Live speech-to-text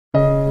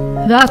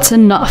that's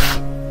enough.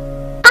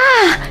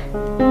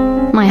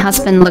 Ah! My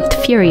husband looked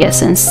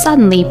furious and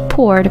suddenly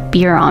poured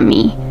beer on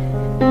me.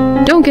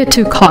 Don't get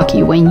too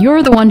cocky when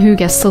you're the one who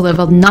gets to live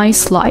a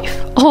nice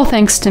life, all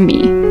thanks to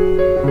me.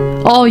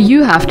 All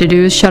you have to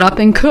do is shut up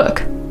and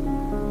cook.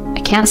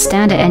 I can't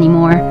stand it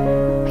anymore.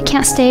 I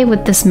can't stay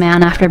with this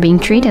man after being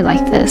treated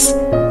like this.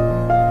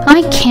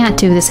 I can't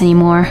do this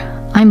anymore.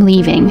 I'm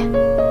leaving.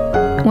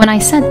 When I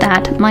said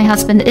that, my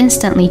husband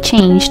instantly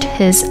changed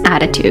his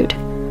attitude.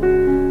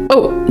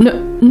 Oh,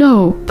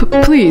 no,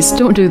 please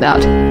don't do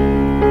that.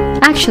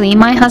 Actually,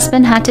 my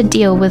husband had to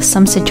deal with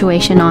some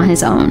situation on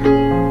his own.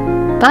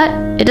 But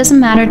it doesn't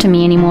matter to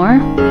me anymore,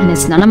 and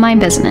it's none of my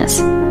business.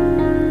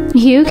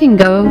 You can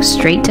go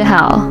straight to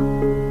hell.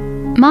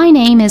 My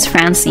name is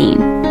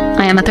Francine.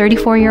 I am a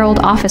 34-year-old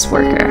office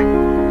worker.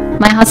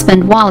 My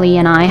husband Wally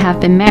and I have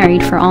been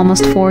married for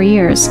almost 4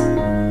 years.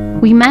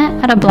 We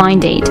met at a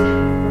blind date.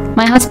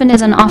 My husband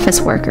is an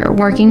office worker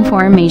working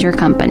for a major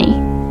company.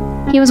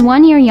 He was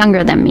 1 year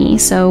younger than me,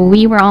 so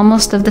we were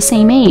almost of the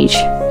same age,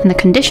 and the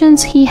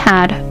conditions he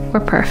had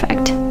were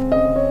perfect.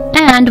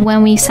 And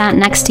when we sat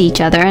next to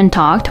each other and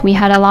talked, we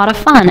had a lot of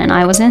fun, and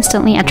I was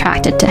instantly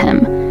attracted to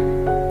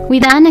him. We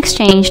then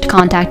exchanged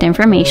contact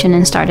information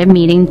and started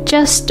meeting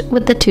just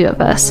with the two of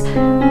us.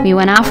 We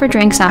went out for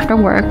drinks after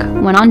work,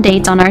 went on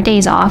dates on our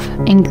days off,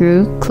 and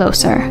grew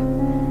closer.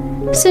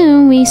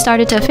 Soon, we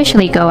started to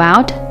officially go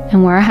out,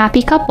 and we're a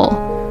happy couple.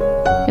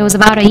 It was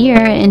about a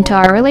year into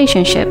our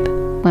relationship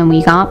when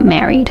we got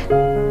married.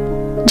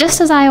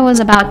 Just as I was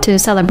about to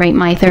celebrate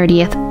my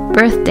 30th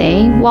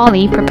birthday,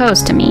 Wally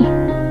proposed to me.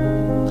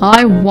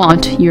 I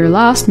want your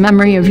last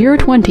memory of your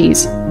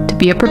 20s to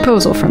be a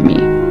proposal from me.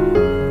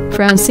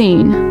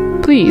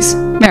 Francine, please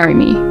marry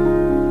me.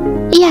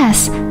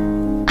 Yes,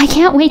 I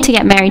can't wait to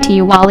get married to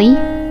you, Wally.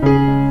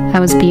 I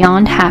was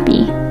beyond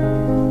happy.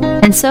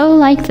 And so,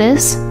 like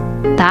this,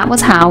 that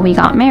was how we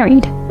got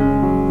married.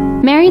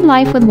 Married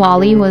life with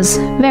Wally was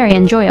very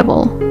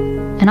enjoyable,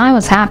 and I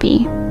was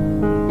happy.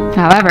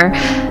 However,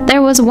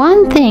 there was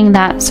one thing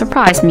that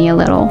surprised me a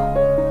little.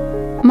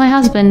 My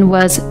husband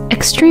was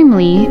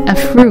extremely a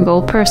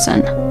frugal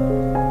person.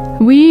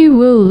 We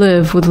will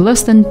live with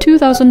less than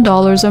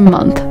 $2,000 a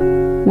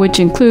month, which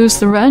includes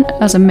the rent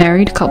as a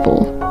married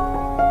couple.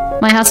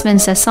 My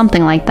husband says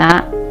something like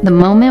that the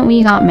moment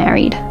we got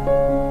married.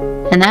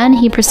 And then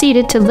he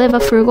proceeded to live a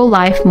frugal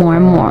life more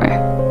and more.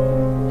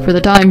 For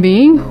the time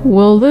being,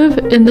 we'll live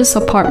in this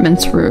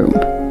apartment's room.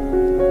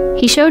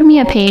 He showed me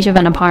a page of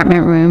an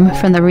apartment room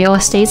from the real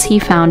estates he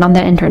found on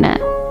the internet.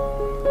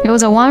 It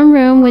was a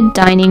one-room with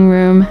dining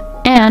room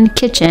and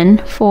kitchen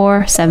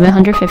for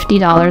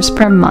 $750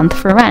 per month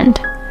for rent.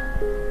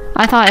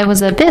 I thought it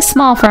was a bit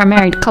small for a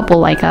married couple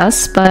like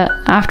us, but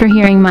after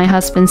hearing my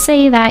husband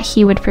say that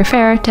he would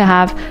prefer to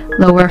have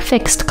lower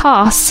fixed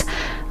costs,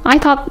 I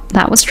thought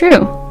that was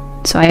true,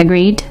 so I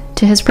agreed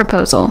to his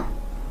proposal.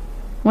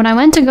 When I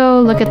went to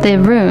go look at the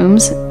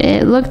rooms,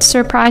 it looked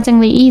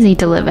surprisingly easy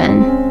to live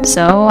in,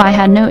 so I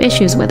had no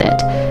issues with it.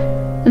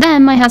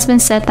 Then my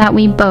husband said that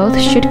we both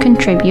should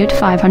contribute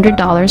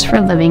 $500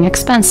 for living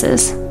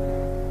expenses.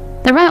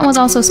 The rent was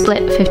also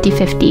split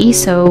 50-50,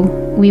 so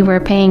we were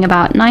paying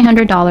about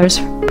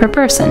 $900 per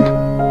person.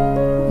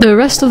 The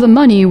rest of the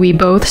money we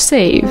both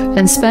save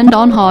and spend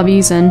on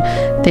hobbies and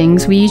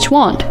things we each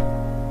want.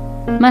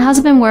 My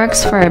husband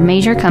works for a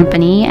major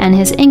company and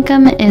his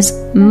income is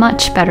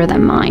much better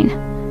than mine.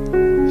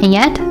 And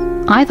yet,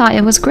 I thought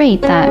it was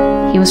great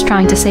that he was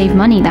trying to save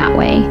money that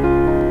way.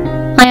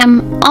 I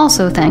am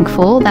also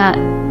thankful that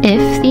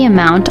if the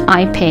amount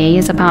I pay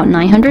is about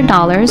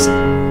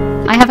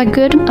 $900, I have a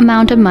good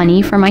amount of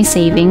money for my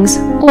savings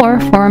or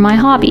for my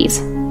hobbies.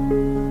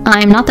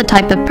 I'm not the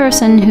type of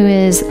person who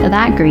is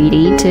that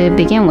greedy to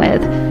begin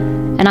with,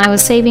 and I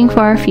was saving for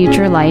our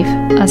future life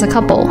as a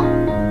couple.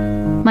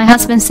 My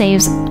husband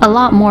saves a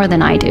lot more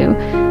than I do,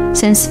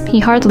 since he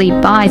hardly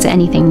buys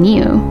anything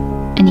new,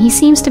 and he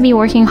seems to be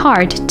working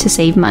hard to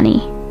save money.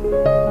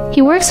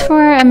 He works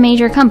for a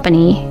major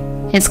company,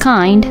 is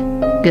kind,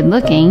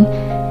 good-looking,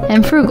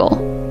 and frugal,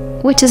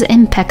 which is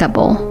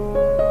impeccable.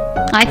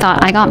 I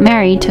thought I got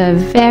married to a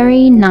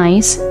very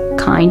nice,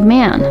 kind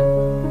man.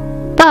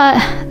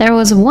 But there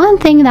was one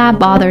thing that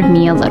bothered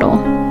me a little.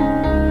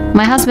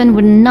 My husband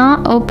would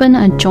not open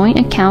a joint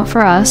account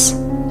for us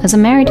as a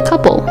married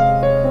couple.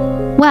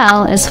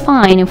 Well, it's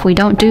fine if we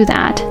don't do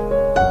that.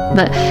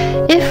 But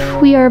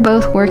if we are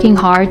both working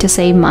hard to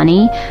save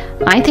money,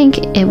 I think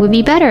it would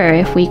be better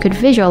if we could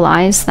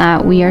visualize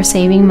that we are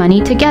saving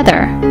money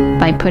together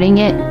by putting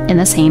it in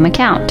the same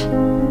account.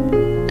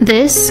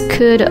 This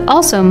could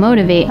also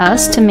motivate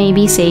us to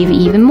maybe save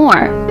even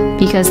more,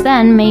 because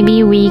then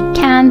maybe we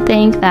can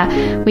think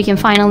that we can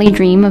finally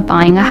dream of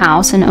buying a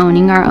house and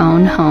owning our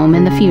own home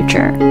in the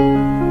future.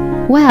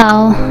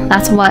 Well,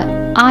 that's what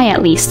I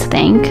at least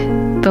think,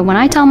 but when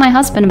I tell my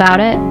husband about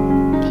it,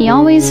 he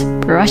always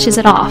brushes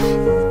it off.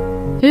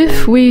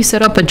 If we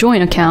set up a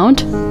joint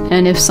account,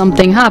 and if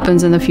something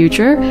happens in the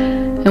future,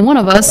 and one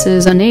of us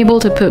is unable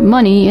to put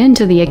money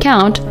into the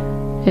account,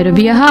 it'd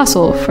be a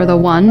hassle for the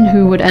one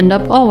who would end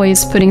up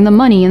always putting the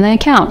money in the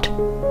account.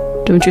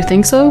 Don't you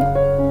think so?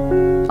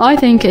 I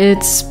think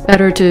it's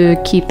better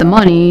to keep the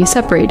money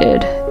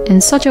separated in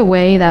such a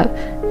way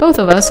that both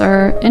of us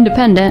are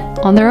independent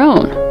on their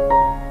own.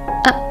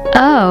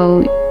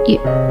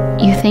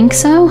 You think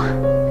so?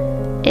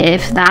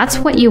 If that's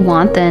what you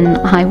want, then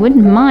I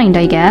wouldn't mind,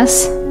 I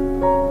guess.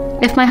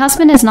 If my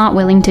husband is not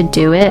willing to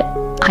do it,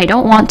 I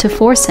don't want to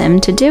force him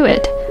to do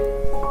it.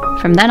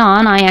 From then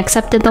on, I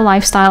accepted the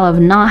lifestyle of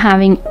not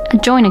having a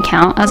joint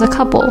account as a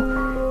couple,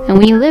 and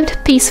we lived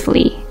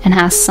peacefully and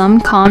had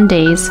some calm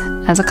days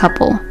as a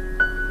couple.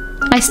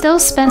 I still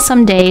spent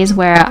some days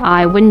where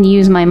I wouldn't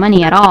use my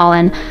money at all,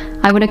 and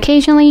I would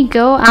occasionally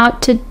go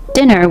out to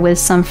dinner with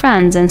some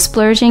friends and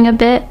splurging a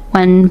bit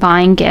when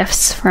buying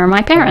gifts for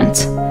my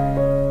parents.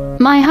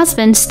 My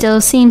husband still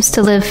seems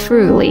to live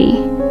frugally,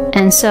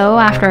 and so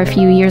after a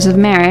few years of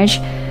marriage,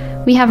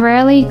 we have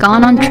rarely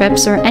gone on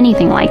trips or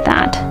anything like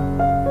that.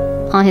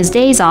 On his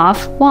days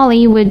off,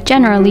 Wally would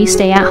generally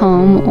stay at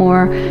home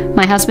or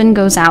my husband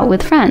goes out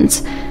with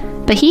friends.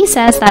 But he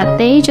says that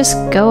they just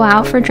go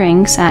out for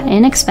drinks at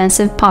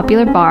inexpensive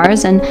popular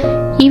bars, and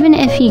even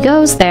if he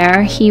goes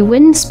there, he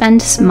wouldn't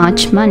spend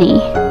much money.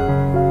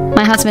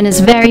 My husband is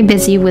very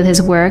busy with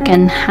his work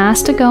and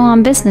has to go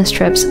on business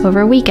trips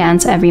over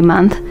weekends every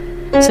month,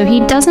 so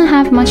he doesn't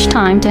have much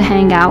time to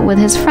hang out with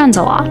his friends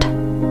a lot.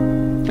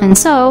 And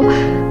so,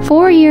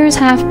 4 years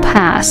have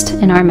passed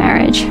in our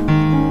marriage.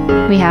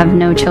 We have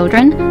no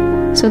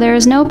children, so there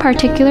is no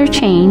particular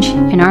change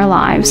in our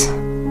lives.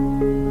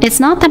 It's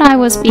not that I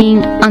was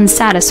being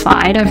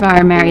unsatisfied of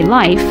our married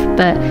life,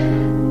 but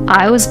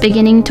I was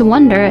beginning to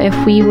wonder if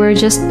we were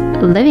just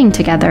living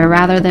together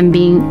rather than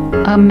being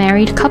a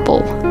married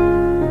couple.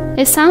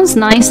 It sounds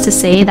nice to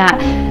say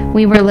that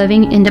we were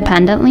living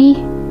independently,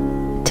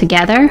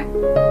 together,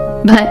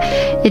 but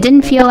it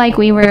didn't feel like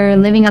we were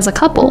living as a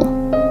couple,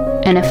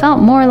 and it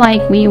felt more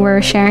like we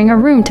were sharing a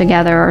room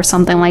together or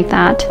something like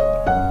that.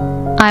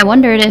 I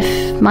wondered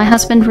if my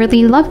husband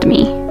really loved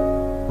me.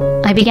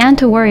 I began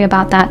to worry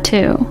about that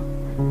too.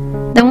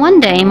 Then one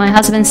day, my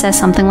husband says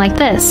something like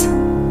this.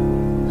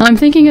 I'm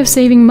thinking of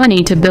saving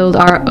money to build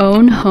our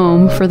own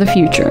home for the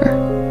future.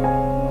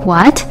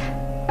 What?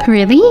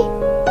 Really?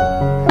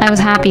 I was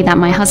happy that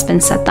my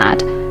husband said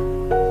that.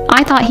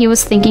 I thought he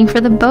was thinking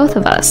for the both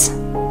of us.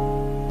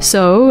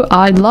 So,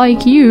 I'd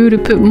like you to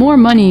put more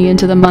money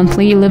into the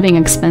monthly living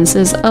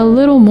expenses a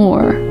little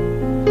more.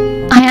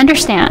 I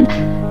understand.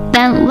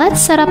 Then let's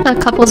set up a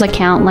couple's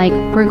account like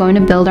we're going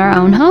to build our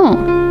own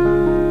home.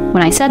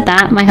 When I said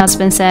that, my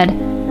husband said,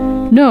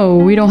 No,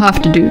 we don't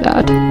have to do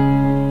that.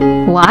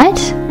 What?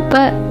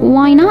 But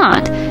why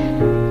not?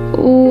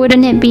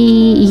 Wouldn't it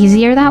be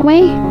easier that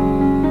way?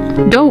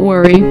 Don't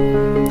worry.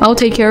 I'll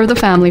take care of the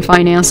family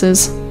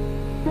finances.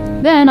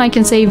 Then I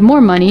can save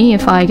more money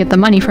if I get the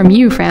money from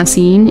you,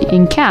 Francine,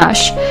 in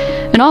cash,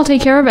 and I'll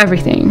take care of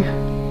everything.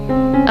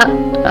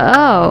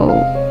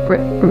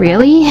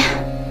 Really?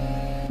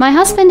 My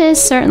husband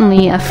is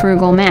certainly a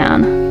frugal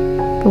man.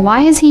 But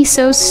why is he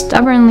so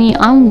stubbornly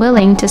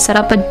unwilling to set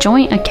up a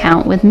joint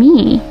account with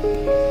me?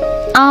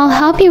 I'll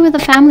help you with the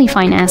family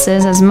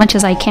finances as much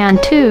as I can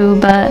too,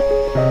 but...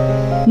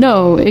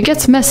 No, it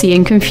gets messy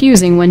and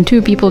confusing when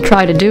two people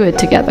try to do it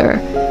together.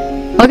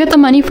 I'll get the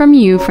money from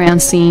you,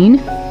 Francine,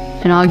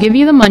 and I'll give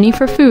you the money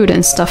for food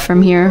and stuff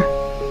from here.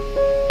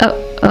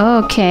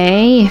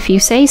 Okay, if you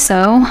say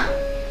so.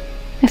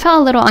 I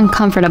felt a little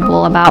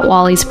uncomfortable about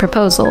Wally's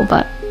proposal,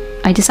 but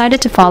I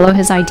decided to follow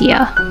his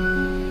idea.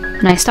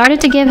 And I started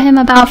to give him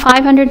about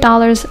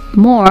 $500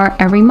 more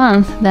every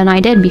month than I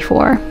did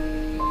before.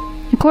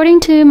 According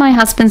to my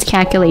husband's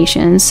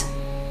calculations,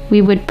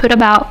 we would put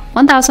about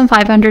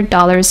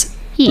 $1,500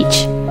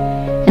 each,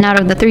 and out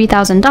of the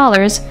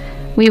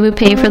 $3,000, we would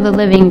pay for the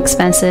living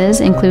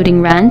expenses,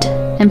 including rent,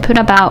 and put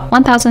about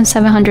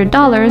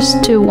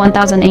 $1,700 to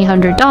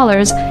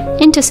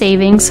 $1,800 into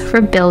savings for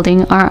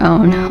building our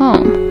own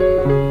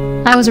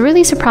home. I was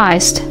really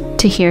surprised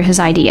to hear his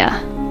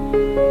idea.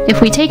 If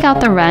we take out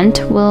the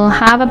rent, we'll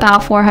have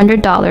about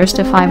 $400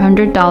 to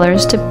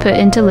 $500 to put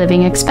into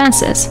living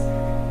expenses.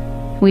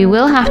 We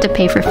will have to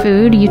pay for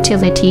food,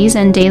 utilities,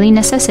 and daily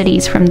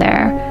necessities from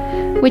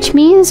there, which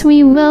means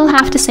we will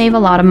have to save a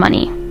lot of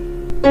money.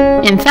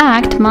 In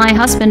fact, my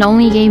husband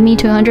only gave me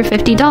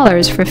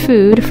 $250 for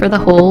food for the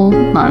whole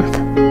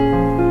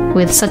month.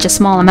 With such a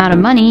small amount of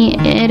money,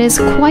 it is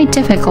quite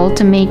difficult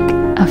to make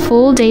a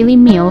full daily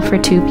meal for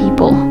two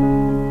people.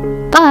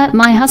 But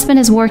my husband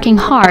is working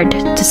hard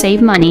to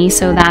save money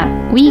so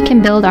that we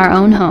can build our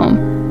own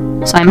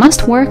home, so I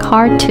must work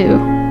hard too.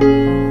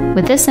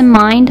 With this in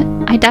mind,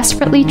 I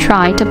desperately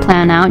tried to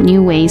plan out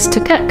new ways to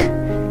cook.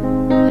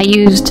 I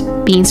used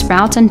bean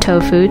sprouts and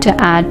tofu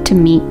to add to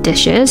meat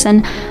dishes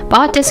and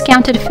bought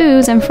discounted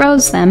foods and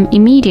froze them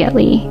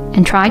immediately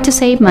and tried to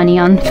save money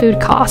on food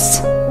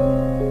costs.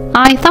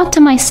 I thought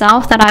to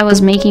myself that I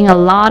was making a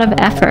lot of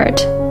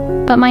effort,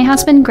 but my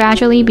husband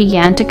gradually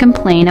began to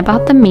complain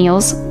about the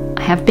meals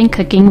I have been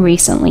cooking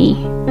recently.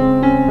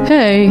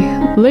 Hey,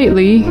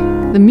 lately,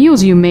 the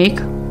meals you make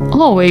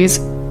always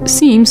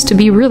seems to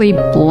be really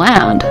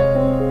bland.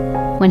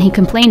 When he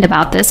complained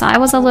about this, I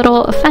was a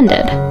little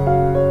offended.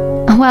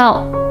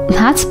 Well,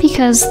 that's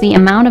because the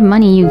amount of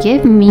money you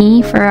give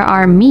me for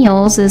our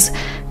meals is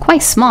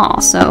quite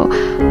small, so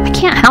I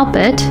can't help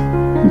it.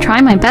 I'm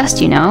trying my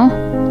best, you know.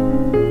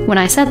 When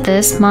I said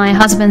this, my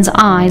husband's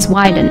eyes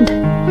widened,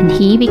 and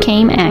he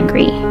became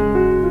angry.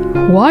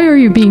 Why are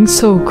you being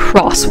so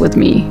cross with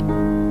me?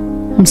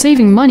 I'm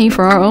saving money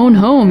for our own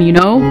home, you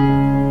know.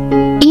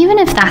 Even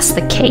if that's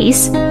the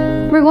case,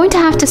 we're going to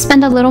have to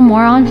spend a little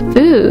more on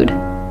food,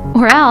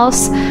 or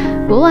else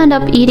we'll end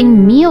up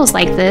eating meals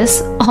like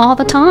this all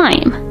the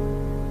time.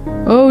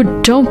 Oh,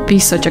 don't be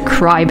such a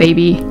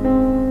crybaby.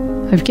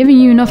 I've given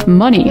you enough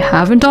money,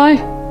 haven't I?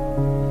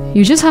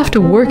 You just have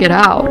to work it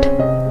out.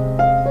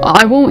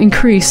 I won't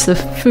increase the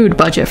food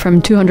budget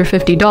from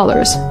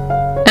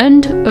 $250.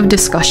 End of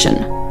discussion.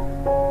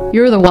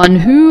 You're the one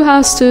who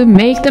has to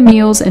make the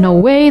meals in a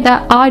way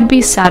that I'd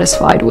be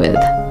satisfied with.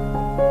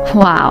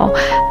 Wow,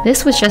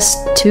 this was just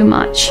too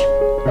much.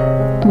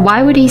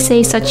 Why would he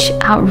say such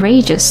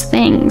outrageous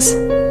things?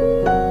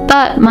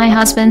 But my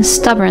husband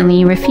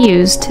stubbornly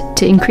refused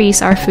to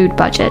increase our food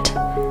budget.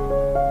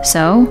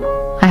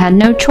 So I had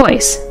no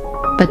choice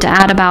but to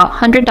add about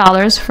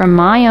 $100 from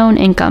my own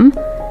income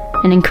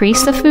and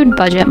increase the food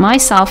budget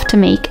myself to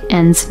make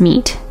ends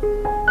meet.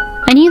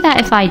 I knew that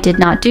if I did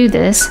not do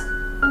this,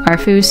 our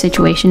food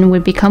situation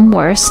would become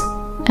worse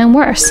and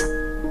worse.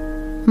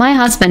 My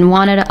husband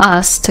wanted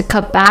us to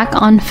cut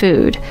back on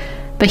food,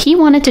 but he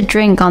wanted to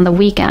drink on the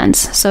weekends,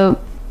 so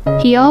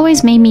he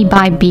always made me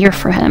buy beer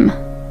for him.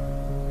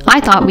 I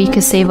thought we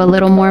could save a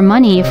little more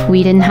money if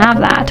we didn't have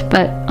that,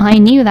 but I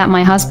knew that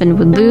my husband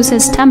would lose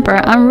his temper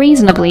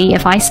unreasonably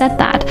if I said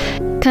that,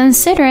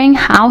 considering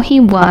how he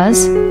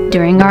was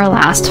during our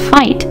last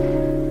fight.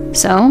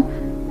 So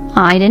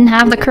I didn't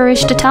have the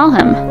courage to tell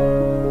him.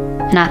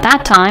 And at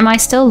that time, I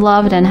still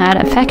loved and had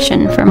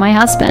affection for my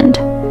husband.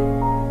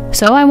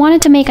 So I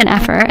wanted to make an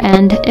effort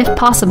and, if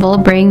possible,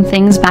 bring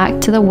things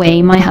back to the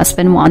way my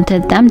husband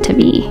wanted them to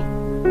be.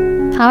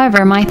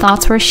 However, my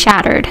thoughts were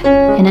shattered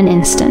in an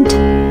instant.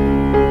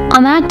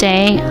 On that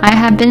day, I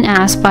had been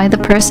asked by the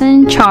person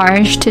in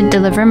charge to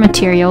deliver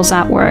materials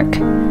at work.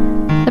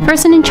 The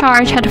person in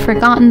charge had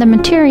forgotten the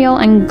material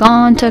and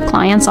gone to a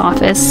client's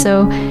office,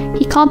 so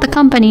he called the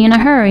company in a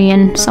hurry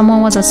and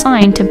someone was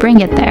assigned to bring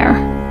it there.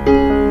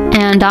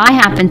 And I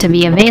happened to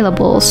be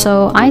available,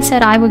 so I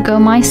said I would go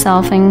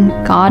myself and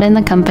got in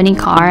the company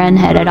car and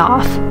headed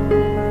off.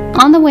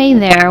 On the way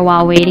there,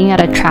 while waiting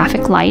at a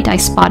traffic light, I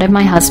spotted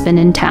my husband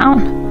in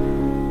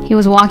town. He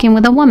was walking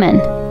with a woman,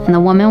 and the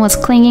woman was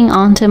clinging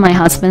onto my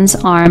husband's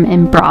arm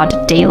in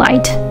broad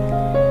daylight.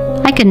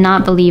 I could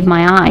not believe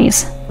my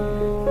eyes.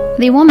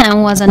 The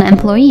woman was an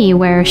employee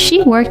where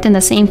she worked in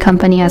the same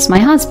company as my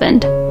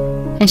husband,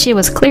 and she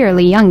was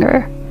clearly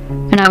younger,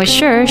 and I was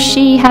sure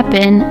she had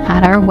been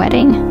at our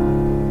wedding.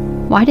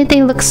 Why did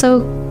they look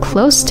so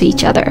close to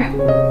each other?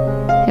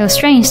 It was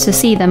strange to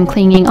see them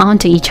clinging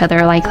onto each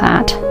other like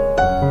that.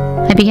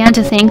 I began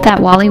to think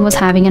that Wally was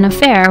having an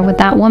affair with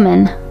that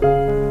woman.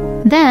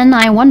 Then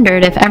I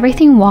wondered if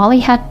everything Wally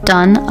had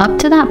done up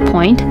to that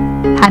point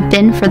had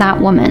been for that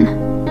woman.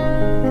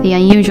 The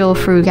unusual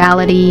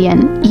frugality,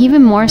 and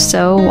even more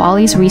so,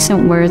 Wally's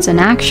recent words and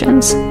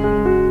actions.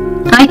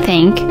 I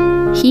think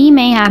he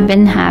may have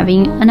been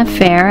having an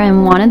affair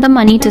and wanted the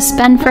money to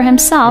spend for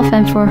himself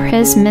and for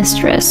his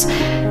mistress,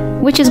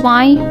 which is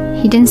why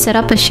he didn't set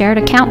up a shared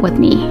account with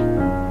me.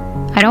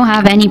 I don't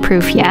have any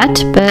proof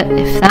yet, but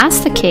if that's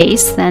the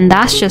case, then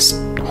that's just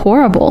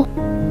horrible.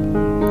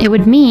 It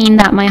would mean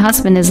that my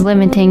husband is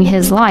limiting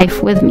his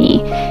life with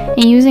me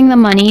and using the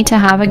money to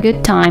have a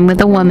good time with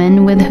the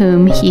woman with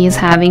whom he is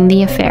having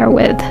the affair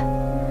with.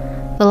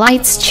 The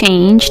lights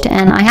changed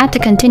and I had to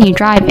continue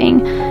driving,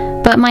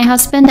 but my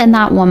husband and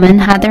that woman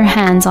had their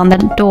hands on the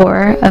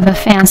door of a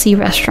fancy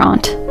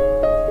restaurant.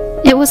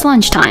 It was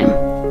lunchtime,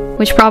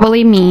 which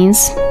probably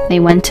means they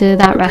went to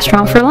that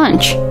restaurant for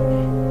lunch.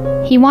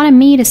 He wanted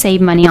me to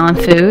save money on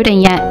food,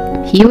 and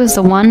yet he was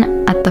the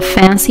one at the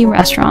fancy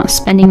restaurant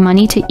spending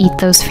money to eat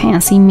those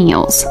fancy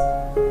meals.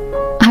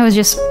 I was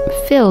just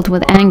filled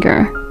with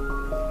anger.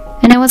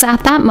 And it was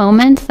at that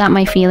moment that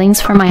my feelings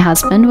for my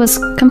husband was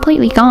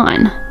completely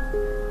gone.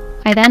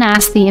 I then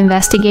asked the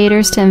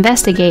investigators to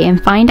investigate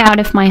and find out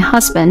if my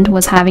husband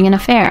was having an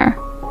affair.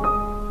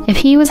 If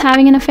he was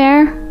having an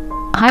affair,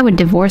 I would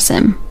divorce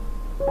him.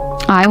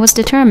 I was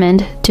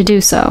determined to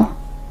do so.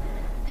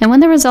 And when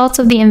the results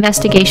of the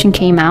investigation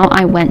came out,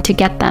 I went to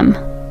get them.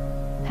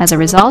 As a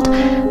result,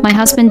 my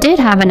husband did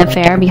have an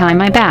affair behind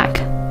my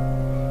back.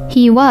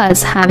 He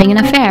was having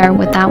an affair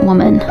with that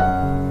woman.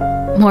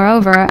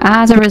 Moreover,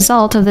 as a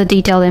result of the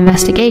detailed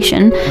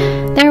investigation,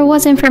 there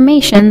was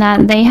information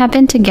that they had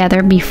been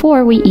together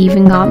before we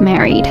even got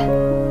married.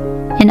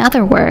 In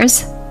other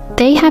words,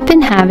 they had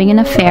been having an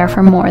affair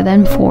for more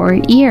than 4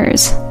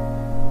 years.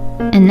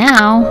 And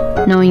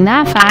now, knowing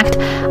that fact,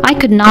 I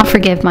could not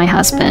forgive my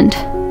husband.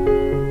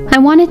 I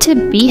wanted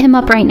to beat him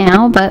up right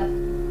now, but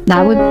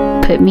that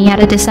would put me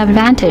at a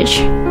disadvantage.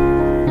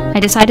 I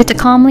decided to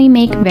calmly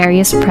make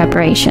various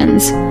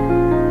preparations.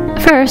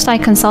 First, I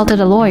consulted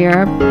a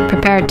lawyer,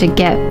 prepared to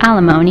get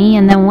alimony,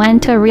 and then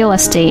went to a real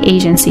estate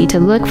agency to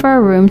look for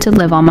a room to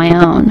live on my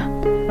own.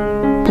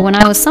 But when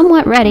I was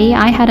somewhat ready,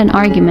 I had an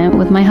argument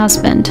with my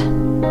husband.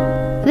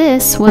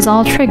 This was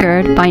all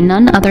triggered by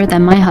none other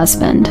than my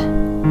husband.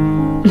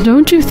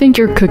 Don't you think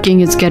your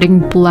cooking is getting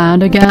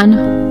bland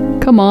again?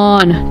 Come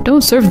on,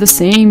 don't serve the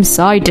same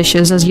side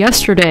dishes as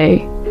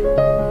yesterday.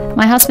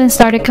 My husband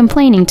started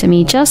complaining to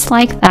me just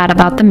like that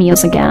about the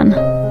meals again.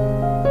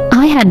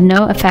 I had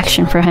no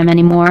affection for him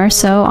anymore,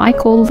 so I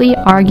coldly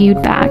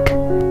argued back.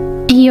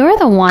 You're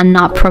the one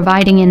not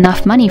providing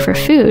enough money for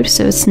food,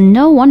 so it's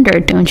no wonder,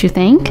 don't you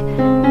think?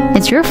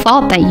 It's your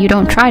fault that you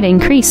don't try to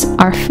increase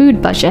our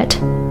food budget.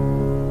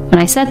 When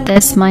I said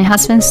this, my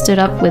husband stood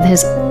up with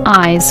his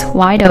eyes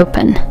wide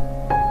open.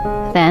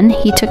 Then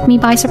he took me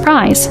by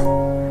surprise.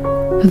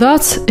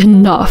 That's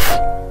enough.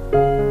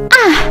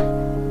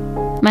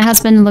 Ah! My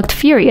husband looked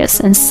furious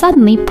and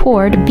suddenly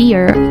poured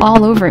beer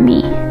all over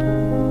me.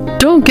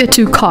 Don't get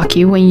too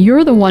cocky when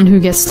you're the one who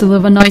gets to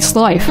live a nice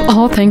life,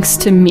 all thanks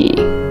to me.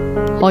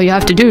 All you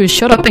have to do is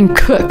shut up and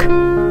cook.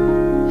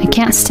 I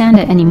can't stand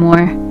it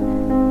anymore.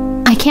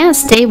 I can't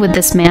stay with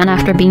this man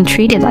after being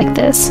treated like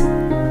this.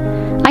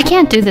 I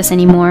can't do this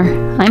anymore.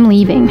 I'm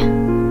leaving.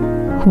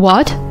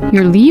 What?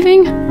 You're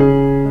leaving?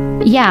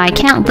 Yeah, I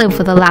can't live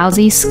with a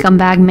lousy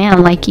scumbag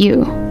man like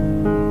you.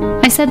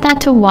 I said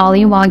that to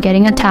Wally while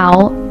getting a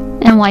towel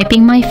and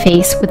wiping my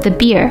face with the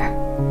beer.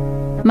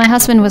 My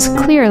husband was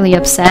clearly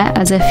upset,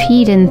 as if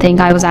he didn't think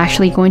I was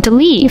actually going to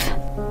leave.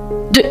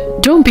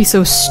 Don't be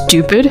so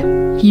stupid.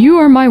 You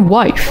are my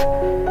wife.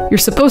 You're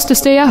supposed to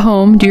stay at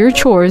home, do your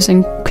chores,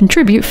 and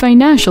contribute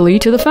financially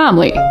to the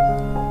family.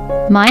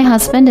 My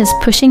husband is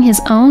pushing his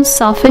own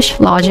selfish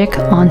logic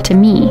onto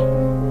me.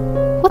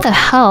 What the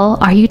hell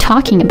are you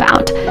talking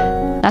about?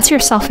 That's your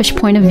selfish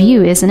point of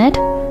view, isn't it?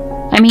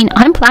 I mean,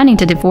 I'm planning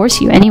to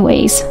divorce you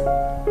anyways.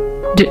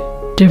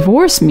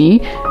 Divorce me?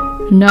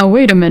 Now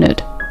wait a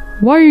minute.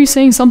 Why are you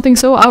saying something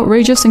so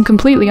outrageous and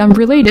completely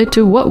unrelated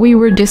to what we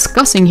were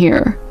discussing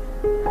here?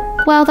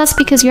 Well, that's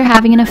because you're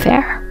having an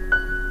affair.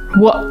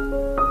 What?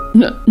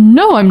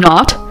 No, I'm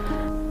not.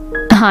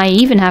 I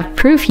even have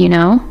proof, you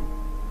know.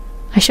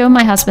 I showed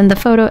my husband the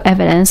photo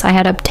evidence I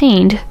had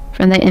obtained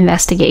from the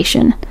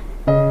investigation.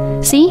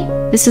 See,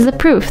 this is the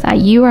proof that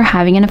you are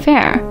having an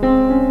affair.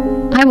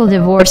 I will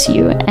divorce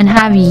you and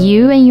have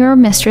you and your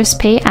mistress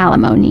pay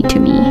alimony to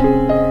me.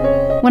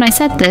 When I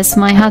said this,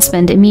 my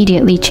husband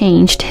immediately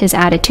changed his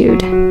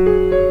attitude.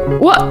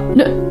 What?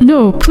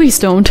 No, please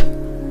don't.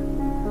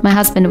 My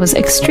husband was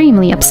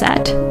extremely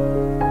upset.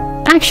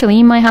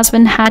 Actually, my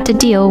husband had to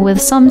deal with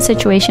some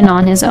situation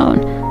on his own.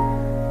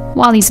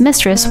 Wally's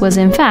mistress was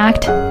in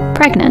fact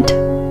pregnant.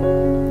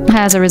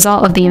 As a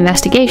result of the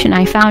investigation,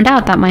 I found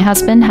out that my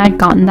husband had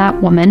gotten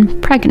that woman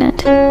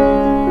pregnant.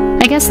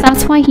 I guess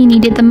that's why he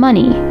needed the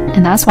money,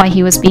 and that's why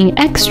he was being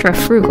extra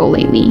frugal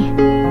lately.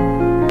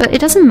 But it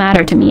doesn't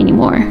matter to me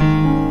anymore.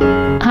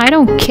 I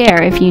don't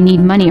care if you need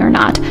money or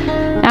not.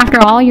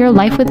 After all, your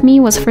life with me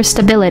was for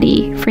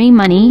stability, free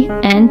money,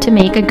 and to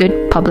make a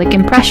good public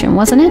impression,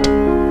 wasn't it?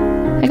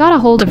 I got a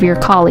hold of your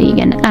colleague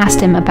and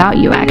asked him about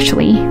you,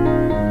 actually.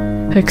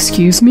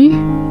 Excuse me?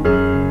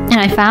 And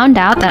I found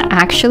out that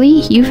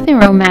actually you've been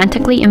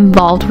romantically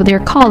involved with your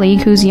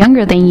colleague who's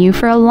younger than you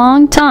for a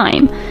long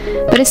time.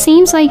 But it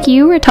seems like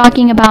you were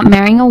talking about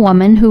marrying a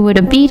woman who would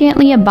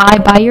obediently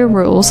abide by your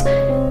rules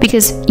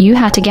because you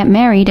had to get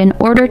married in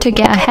order to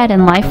get ahead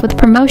in life with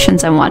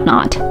promotions and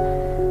whatnot.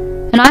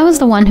 And I was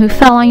the one who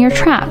fell on your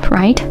trap,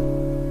 right?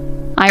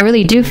 I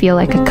really do feel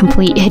like a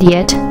complete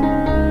idiot.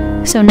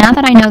 So now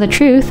that I know the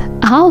truth,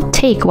 I'll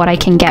take what I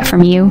can get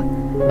from you.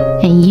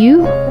 And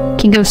you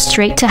can go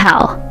straight to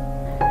hell.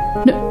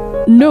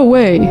 No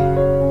way.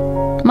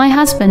 My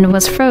husband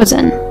was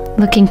frozen,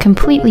 looking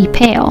completely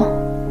pale.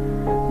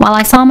 While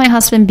I saw my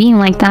husband being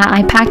like that,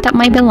 I packed up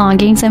my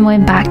belongings and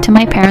went back to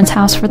my parents'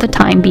 house for the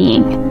time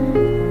being.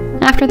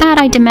 After that,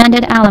 I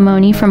demanded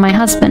alimony from my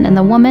husband and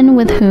the woman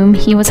with whom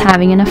he was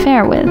having an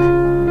affair with.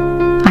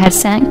 I had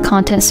sent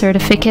content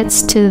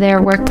certificates to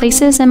their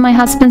workplaces and my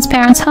husband's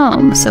parents'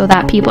 home so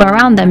that people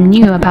around them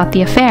knew about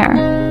the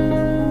affair.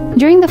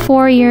 During the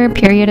 4-year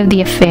period of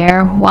the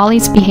affair,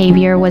 Wally's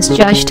behavior was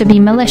judged to be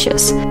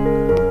malicious,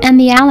 and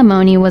the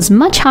alimony was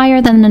much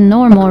higher than the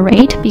normal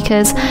rate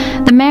because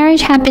the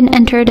marriage had been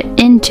entered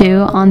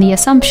into on the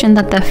assumption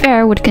that the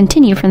affair would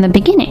continue from the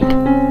beginning.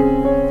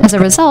 As a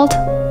result,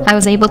 I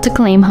was able to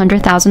claim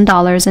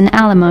 $100,000 in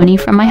alimony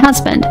from my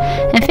husband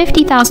and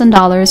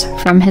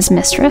 $50,000 from his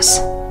mistress.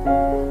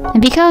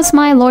 And because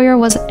my lawyer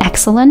was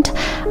excellent,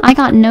 I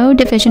got no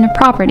division of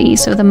property,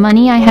 so the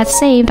money I had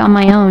saved on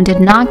my own did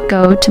not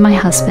go to my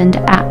husband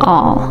at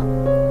all.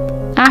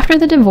 After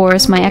the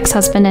divorce, my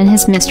ex-husband and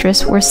his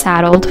mistress were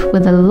saddled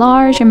with a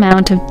large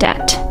amount of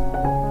debt.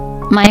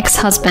 My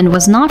ex-husband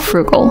was not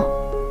frugal,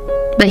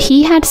 but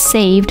he had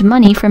saved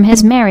money from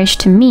his marriage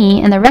to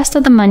me, and the rest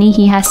of the money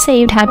he had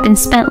saved had been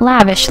spent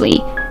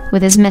lavishly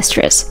with his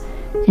mistress,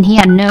 and he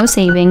had no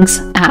savings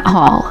at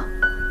all.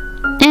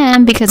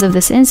 And because of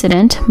this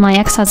incident, my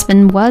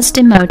ex-husband was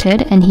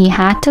demoted and he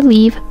had to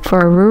leave for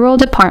a rural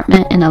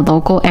department in a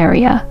local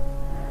area.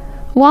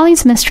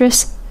 Wally's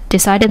mistress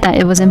decided that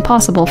it was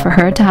impossible for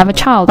her to have a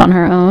child on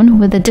her own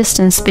with the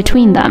distance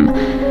between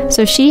them,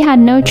 so she had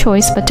no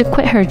choice but to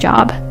quit her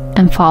job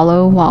and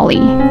follow Wally.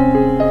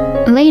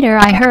 Later,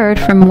 I heard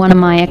from one of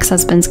my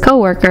ex-husband's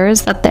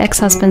co-workers that the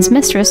ex-husband's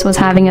mistress was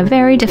having a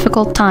very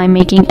difficult time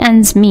making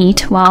ends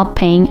meet while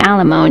paying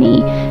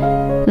alimony,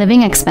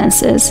 living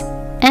expenses,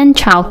 and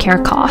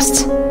childcare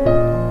costs.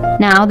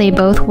 Now they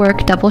both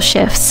work double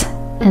shifts,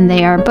 and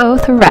they are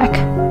both a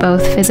wreck,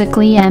 both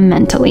physically and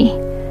mentally.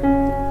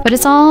 But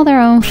it's all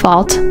their own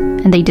fault,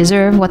 and they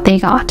deserve what they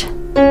got.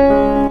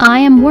 I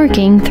am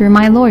working through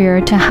my lawyer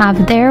to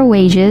have their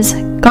wages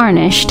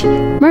garnished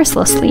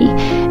mercilessly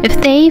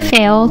if they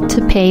fail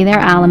to pay their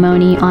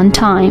alimony on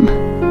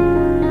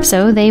time.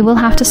 So they will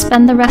have to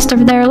spend the rest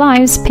of their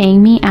lives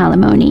paying me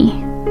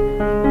alimony.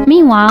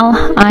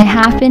 Meanwhile, I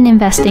have been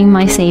investing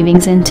my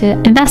savings into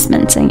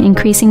investments and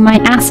increasing my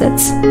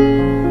assets.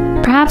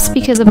 Perhaps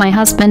because of my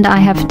husband, I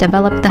have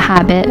developed the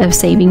habit of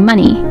saving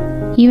money,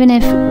 even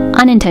if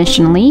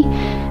unintentionally,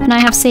 and I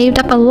have saved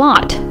up a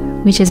lot,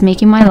 which is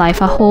making my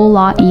life a whole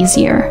lot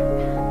easier.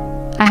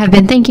 I have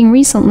been thinking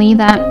recently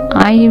that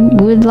I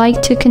would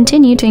like to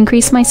continue to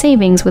increase my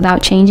savings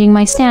without changing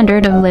my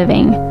standard of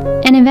living,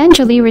 and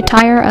eventually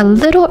retire a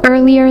little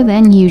earlier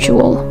than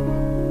usual.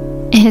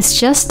 It's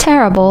just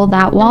terrible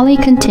that Wally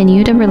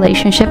continued a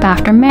relationship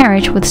after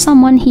marriage with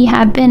someone he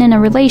had been in a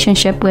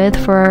relationship with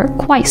for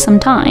quite some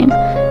time.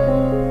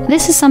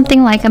 This is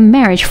something like a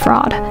marriage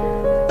fraud.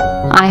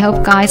 I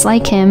hope guys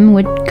like him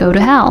would go to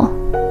hell.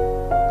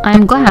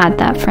 I'm glad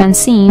that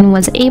Francine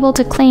was able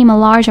to claim a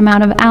large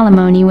amount of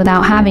alimony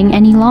without having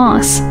any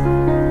loss.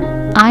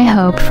 I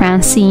hope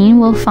Francine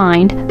will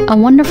find a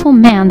wonderful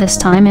man this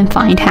time and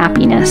find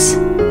happiness.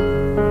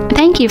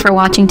 Thank you for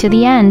watching to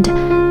the end.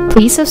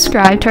 Please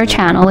subscribe to our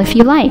channel if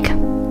you like.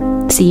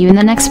 See you in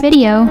the next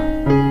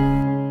video.